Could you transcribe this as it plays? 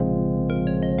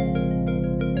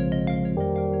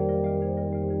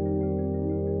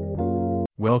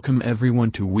Welcome everyone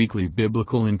to Weekly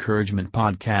Biblical Encouragement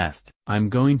Podcast. I'm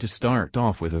going to start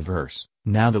off with a verse.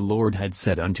 Now the Lord had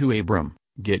said unto Abram,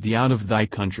 Get thee out of thy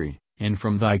country, and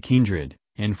from thy kindred,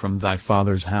 and from thy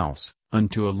father's house,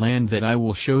 unto a land that I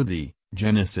will show thee.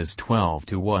 Genesis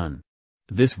 12:1.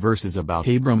 This verse is about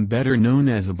Abram, better known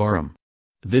as Abraham.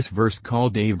 This verse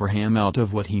called Abraham out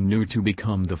of what he knew to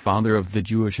become the father of the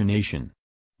Jewish nation.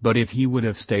 But if he would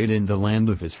have stayed in the land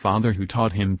of his father who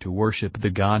taught him to worship the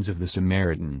gods of the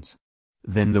Samaritans,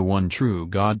 then the one true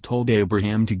God told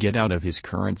Abraham to get out of his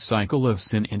current cycle of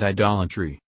sin and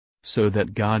idolatry, so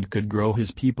that God could grow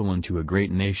his people into a great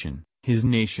nation, his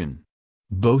nation.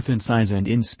 Both in size and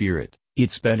in spirit,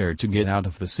 it's better to get out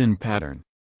of the sin pattern,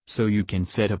 so you can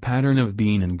set a pattern of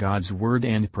being in God's word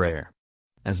and prayer.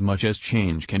 As much as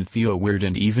change can feel weird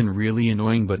and even really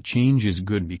annoying, but change is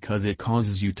good because it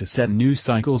causes you to set new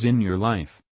cycles in your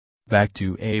life. Back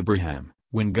to Abraham,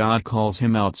 when God calls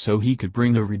him out so he could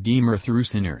bring a redeemer through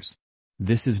sinners.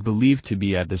 This is believed to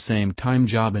be at the same time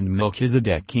Job and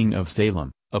Melchizedek, king of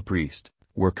Salem, a priest,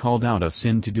 were called out of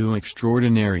sin to do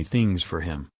extraordinary things for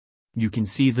him. You can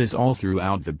see this all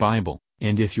throughout the Bible.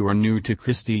 And if you're new to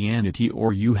Christianity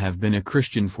or you have been a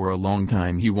Christian for a long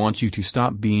time, he wants you to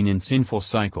stop being in sinful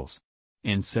cycles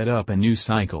and set up a new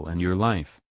cycle in your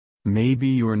life. Maybe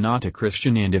you're not a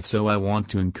Christian, and if so, I want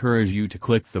to encourage you to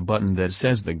click the button that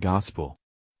says the gospel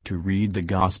to read the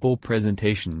gospel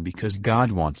presentation, because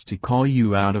God wants to call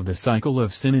you out of the cycle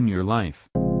of sin in your life.